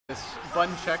This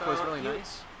button check was really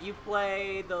nice. You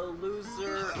play the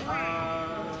loser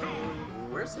of...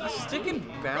 Where's the Stickin'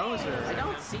 Bowser? I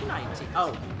don't see 19.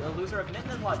 Oh, the loser of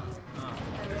Mitten and Lucky.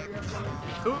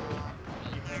 Who?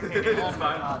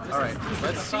 Alright,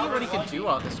 let's see what he can do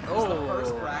on this. Oh,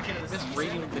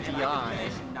 misreading the DI.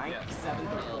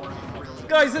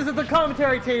 Guys, this is the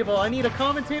commentary table. I need a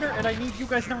commentator, and I need you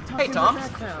guys not talking in the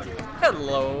background.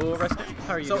 Hello, Rusty.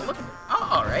 How are you doing? Oh,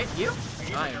 alright, you?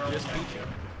 I am just beat you.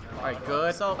 Alright,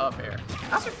 good. So, up air.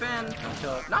 Asrielfan,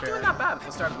 not doing that bad at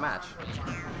the start of the match.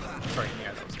 Sorry,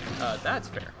 yeah, that's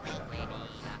fair.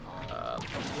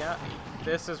 Yeah,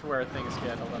 this is where things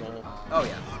get a little... Oh,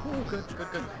 yeah. Ooh, good, good,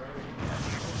 good.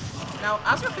 Now,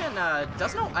 Asrielfan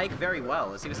does know Ike very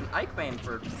well, as he was an Ike main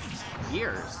for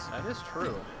years. That is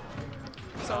true.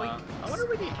 So I wonder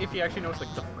if he actually knows,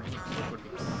 like, the frames. Would be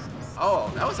cool.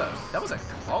 Oh, that was a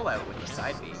call out with the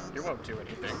side B. You won't do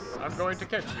anything. I'm going to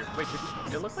catch you. Wait,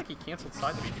 it looked like he canceled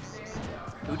side B.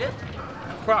 Who did?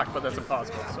 Quack, but that's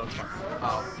impossible, so it's fine.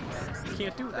 Oh. You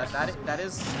can't do that. That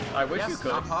is... I wish you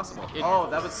could. Not possible. Oh,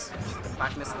 that was...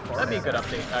 Quack missed the forward. That'd be a good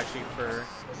update, actually, for,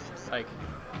 like...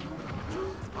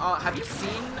 Have you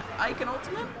seen Ike in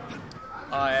Ultimate?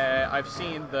 I've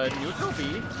seen the neutral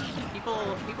B.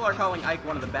 People are calling Ike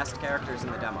one of the best characters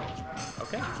in the demo.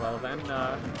 Okay, well then,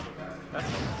 that's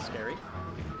scary.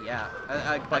 Yeah,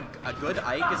 a good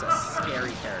Ike is a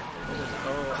scary character.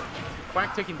 Oh,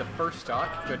 Quack taking the first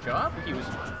stock. Good job. He was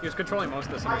controlling most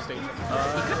of the center stage. He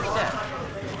could be dead.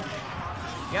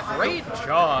 Yeah, great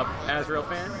job,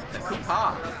 Asrielfan. The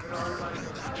Koopa.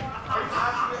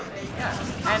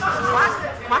 Yeah, and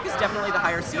Quack is definitely the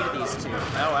higher seed of these two.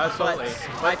 Oh, absolutely.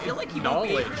 But I feel like he won't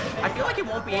be. I feel like he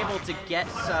won't be able to get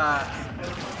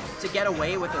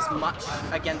away with as much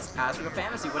against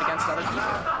Asrielfan as he would against other people.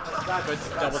 Good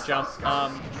double jump.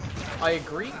 I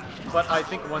agree, but I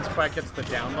think once Quack gets the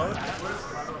download,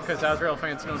 because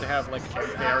Asrielfan's known to have like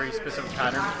very specific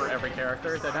patterns for every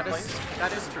character that he plays.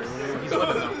 That is true. He's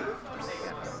living though.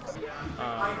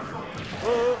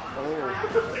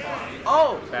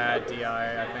 Oh! Bad DI,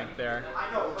 I think, there.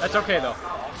 That's okay, though.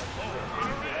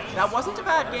 That wasn't a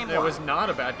bad game one. It was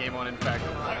not a bad game one, in fact.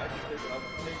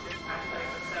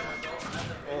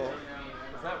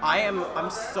 I'm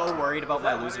so worried about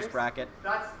my losers bracket.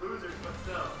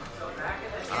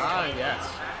 Ah, yes.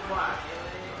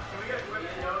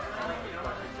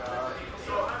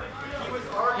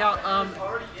 Yeah,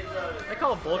 they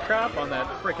call it bullcrap on that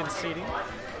frickin' seating.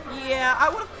 Yeah, I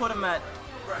would have put him at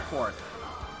 4th.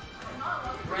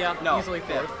 Yeah, no, easily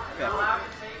 5th. 5th.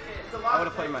 I would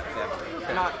have put him at 5th.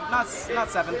 Okay. Not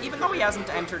 7th. Even though he hasn't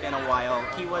entered in a while,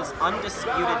 he was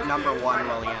undisputed #1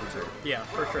 while he entered. Yeah,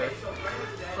 for sure.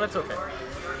 Well, that's okay.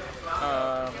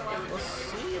 We'll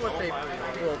see what they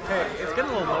will pick. It's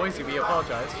getting a little noisy, we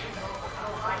apologize.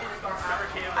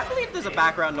 I believe there's a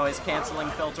background noise canceling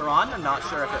filter on. I'm not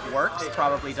sure if it works. It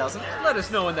probably doesn't. Let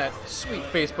us know in that sweet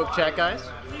Facebook chat, guys.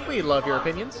 We love your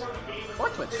opinions. Or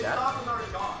Twitch chat.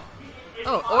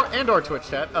 Oh, or Twitch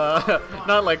chat.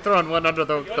 Not like throwing one under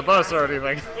the bus or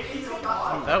anything.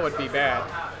 That would be bad.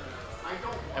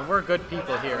 And we're good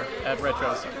people here at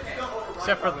Retros.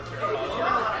 Except for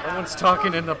everyone's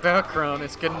talking in the background.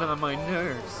 It's getting on my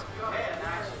nerves.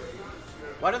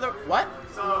 What?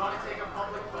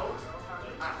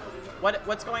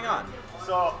 What's going on?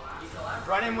 So,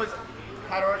 Brennan was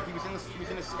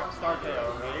in the start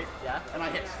KO, right? Yeah. And I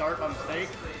hit start by mistake,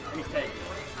 and he's taken.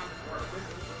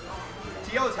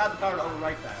 T.O.'s had the power to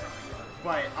overwrite that,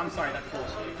 but I'm sorry, that's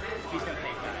bullshit. He's gonna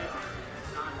take that.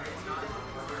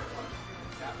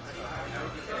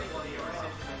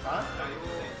 Huh?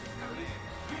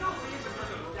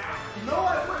 No,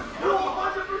 I wouldn't. No,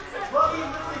 100%. Well, he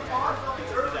literally talked.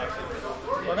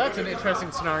 Well, that's an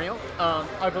interesting scenario.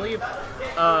 I believe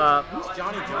who's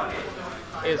Johnny John?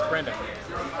 Is Brendan.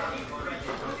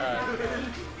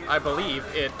 I believe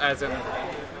it as in.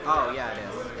 Oh yeah, it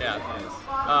is. Yeah, it is.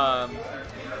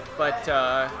 But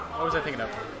what was I thinking of?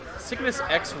 Cygnus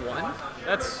X1.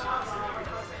 That's.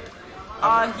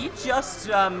 He just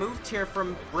moved here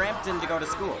from Brampton to go to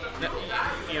school.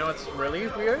 You know what's really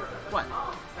weird? What?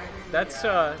 That's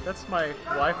my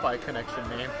Wi-Fi connection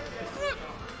name.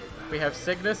 We have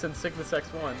Cygnus and Cygnus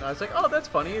X1. I was like, oh, that's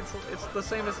funny. It's the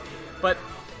same as, but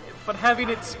having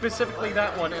it specifically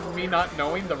that one and me not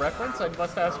knowing the reference, I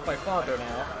must ask my father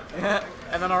now.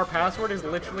 And then our password is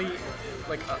literally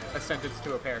like a sentence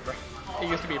to a paragraph. It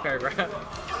used to be a paragraph. So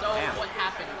what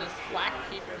happened? Does Quack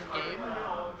keep his game?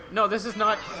 No, this is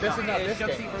not. This is not this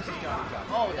game. versus Johnny John.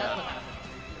 Oh, that's what happened.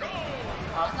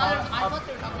 I thought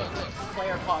they were talking about this.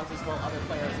 Player pauses while other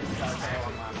players start to go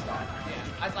on last stop.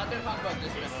 Yeah, I thought they were talking about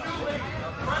this. I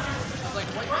was like,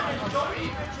 what happened on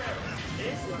stream?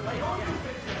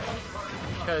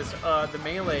 Because the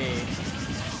Melee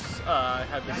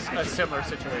had a similar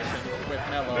situation with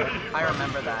Mello. I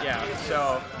remember that. Yeah,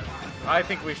 so I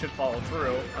think we should follow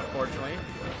through, unfortunately.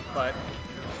 But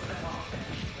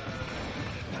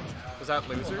was that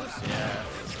losers? Yeah.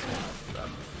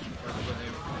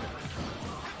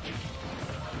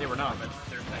 They were not, but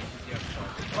they're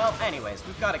Well, anyways,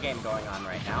 we've got a game going on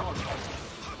right now.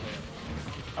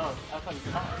 Oh, I thought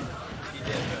you caught. He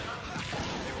did,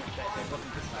 but they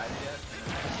wasn't decided yet.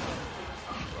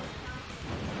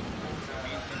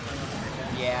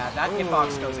 Yeah, that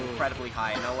hitbox goes incredibly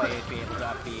high. No way he'd be able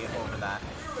to be over that.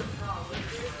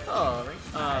 Oh,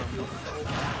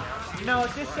 no,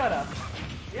 just shut up.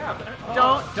 Yeah, but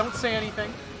Don't say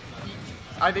anything.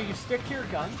 Either you stick to your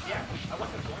guns. yeah, I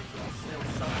wasn't going to. There was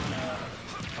some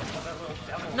that little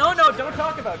devil. No, don't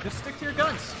talk about it. Just stick to your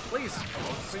guns, please.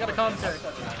 We got a commentary.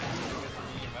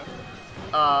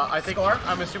 I think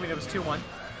I'm assuming it was 2-1.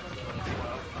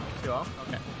 2-0.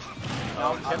 Okay.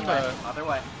 No, Hit other the- way. Other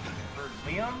way. For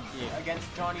Liam Against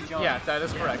Johnny Jones. Yeah, that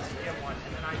is correct. he had one,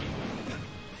 and then I did.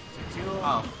 So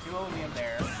 2-0 Liam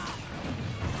there.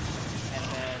 And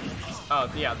then Oh,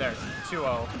 yeah, there.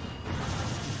 2-0.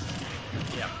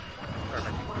 Yeah.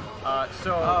 Perfect.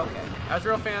 So, okay.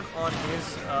 Asrielfan on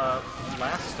his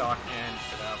last stock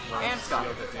and Scott.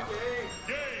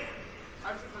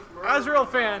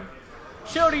 Asrielfan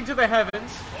shouting to the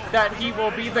heavens that he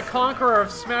will be the conqueror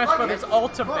of Smash Brothers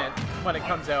Ultimate when it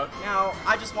comes out. Now,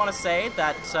 I just want to say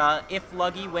that if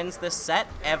Luggy wins this set,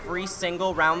 every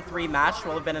single round 3 match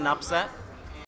will have been an upset.